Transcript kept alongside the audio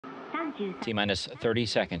T minus 30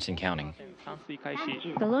 seconds and counting.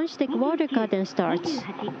 The launch deck water curtain starts.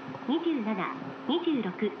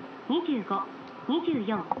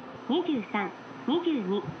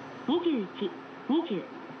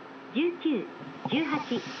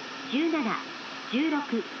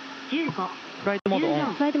 フライトモードオン。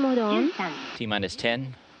 Flight mode on. T minus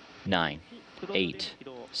 10, 9, 8,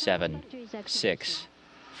 7, 6,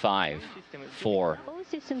 5, 4,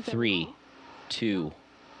 3, 2,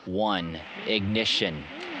 1. Ignition.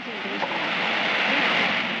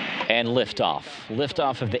 And liftoff.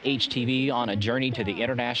 Liftoff of the HTV on a journey to the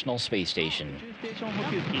International Space Station.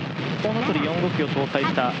 コウノトリ4号機を搭載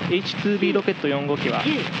した H2B ロケット4号機は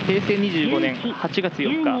平成25年8月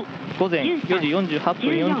4日午前4時48分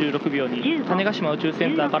46秒に種子島宇宙セ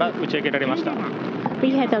ンターから打ち上げられました。 We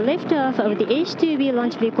had a liftoff of the H-2B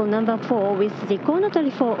launch vehicle number 4 with the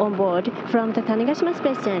Konotori 4 on board from the Tanegashima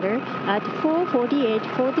Space Center at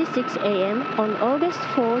 4:46 a.m. on August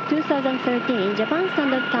 4, 2013, Japan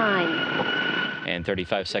Standard Time. And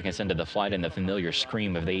 35 seconds into the flight, and the familiar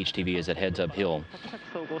scream of the HTV as it heads uphill.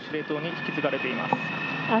 総合司令塔に引き継がれています。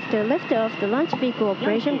 After liftoff, the launch vehicle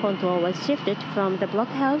operation control was shifted from the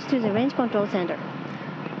blockhouse to the range control center.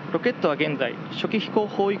 ロケットは現在初期飛行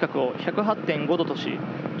方位角を 108.5 度とし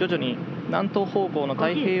徐々に南東方向の太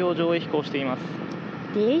平洋上へ飛行しています。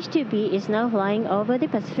 The H-2B is now flying over the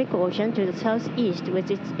Pacific Ocean to the southeast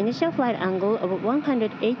with its initial flight angle of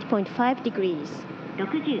 108.5 degrees.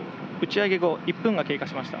 打ち上げ後1分が経過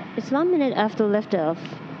しました。 It's 1 minute after liftoff.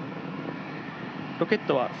 ロケッ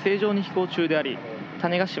トは正常に飛行中であり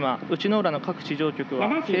種子島、内之浦の各地上局は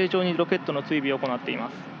正常にロケットの追尾を行ってい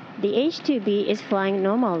ます。 The H-2B is flying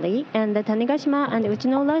normally, and the Tanegashima and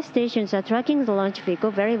Uchinoura stations are tracking the launch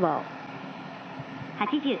vehicle very well.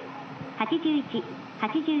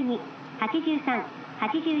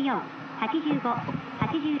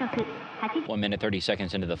 80、81、82、83、84、85、86、86。 1 minute 30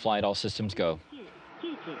 seconds into the flight, all systems go.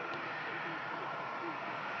 90。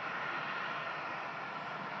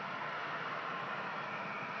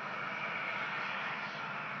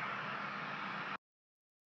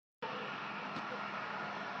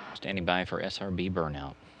 Standing by for SRB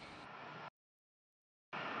burnout.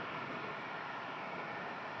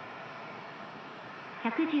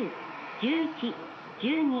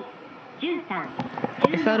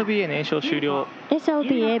 110、11、12、13、SRB へ燃焼終了。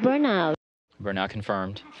 SLBA burnout. Burnout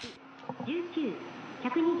confirmed.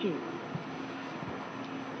 19、120。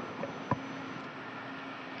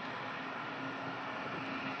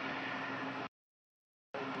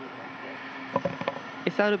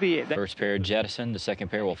 SRB へ First pair jettisoned. The second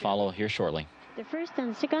pair will follow here shortly. The first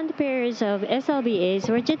and second pairs of SLBAs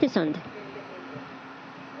were jettisoned. .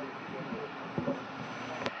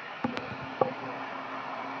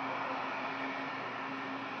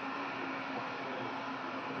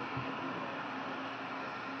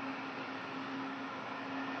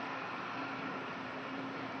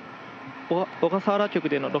小笠原局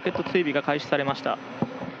でのロケット追尾が開始されました。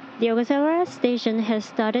 The Ogasawara station has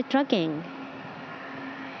started tracking.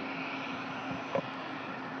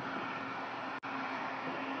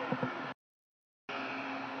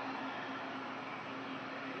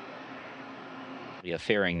 A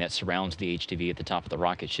fairing that surrounds the HTV at the top of the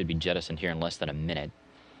rocket should be jettisoned here in less than a minute.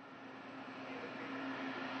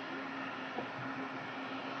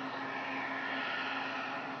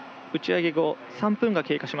 打ち上げ後3分が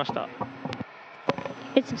経過しました。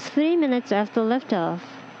 It's 3 minutes after liftoff.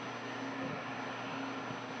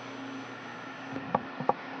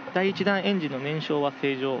 第1段エンジンの燃焼は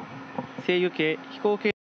正常。制御系、飛行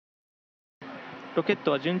系ロケッ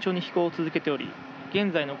トは順調に飛行を続けており、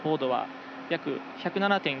現在の高度は約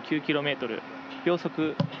 107.9km、秒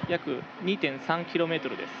速約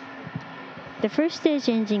 2.3km です。 The first stage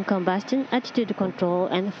engine combustion, attitude control,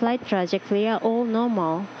 and flight trajectory are all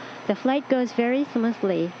normal. The flight goes very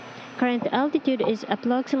smoothly. Current altitude is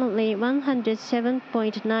approximately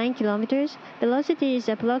 107.9 kilometers. Velocity is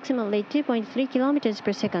approximately 2.3 kilometers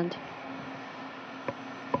per second.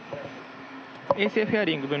 衛星フェア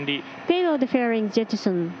リング分離。 Payload fairing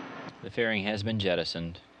jettison. The fairing has been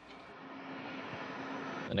jettisoned.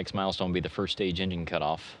 The next milestone will be the first stage engine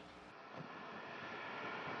cutoff.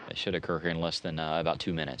 That should occur here in less than about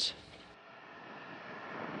 2 minutes.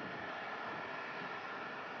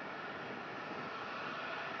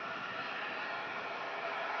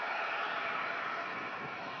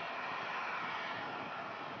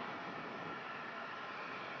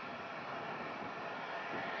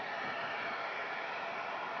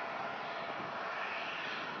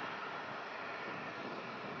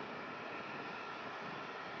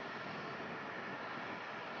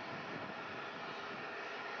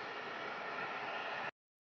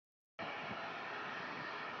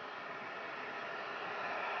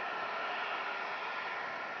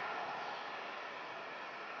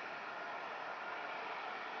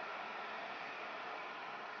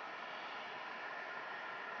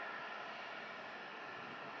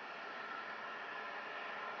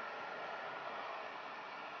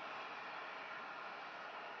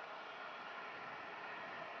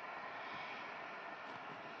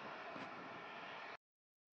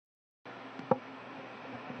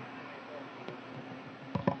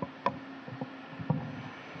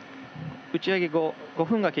 打ち上げ後5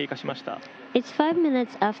分が経過しました。 It's 5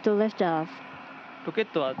 minutes after liftoff. ロケッ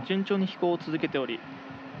トは順調に飛行を続けており、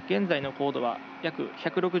現在の高度は約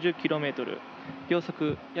 160km、秒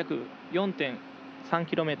速約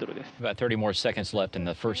 4.3km です。 About 30 more seconds left in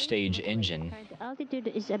the first stage engine. Current altitude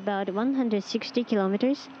is about 160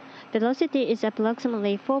 kilometers. Velocity is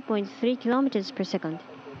approximately 4.3 kilometers per second.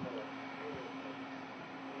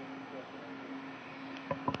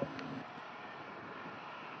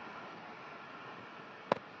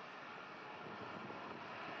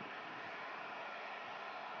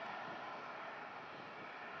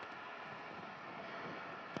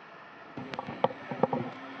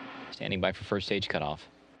 Standing by for first stage cutoff.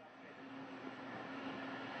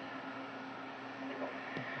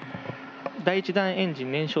 第一段エンジ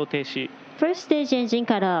ン燃焼停止。 First stage engine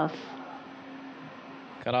cut off.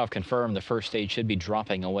 Cutoff confirmed. The first stage should be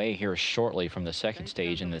dropping away here shortly from the second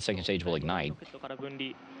stage, and the second stage will ignite. ロケットから分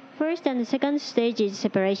離。 First and second stage is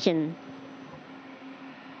separation.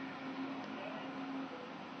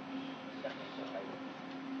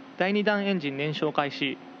 第二段エンジン燃焼開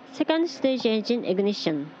始。 Second stage engine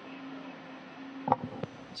ignition.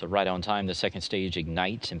 So right on time, the second stage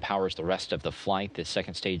ignites and powers the rest of the flight. The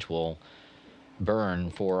second stage will burn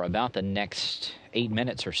for about the next 8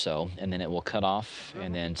 minutes or so, and then it will cut off,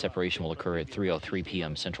 and then separation will occur at 3:03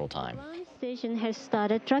 p.m. Central Time. Launch station has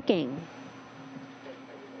started tracking.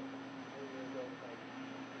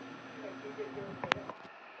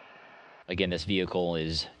 Again, this vehicle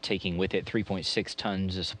is taking with it 3.6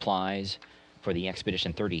 tons of supplies for the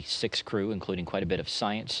Expedition 36 crew, including quite a bit of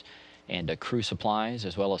science and crew supplies,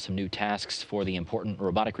 as well as some new tasks for the important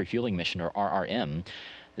Robotic Refueling Mission, or RRM.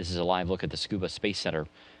 This is a live look at the Scuba Space Center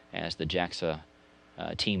as the JAXA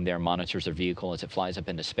team there monitors their vehicle as it flies up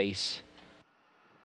into space.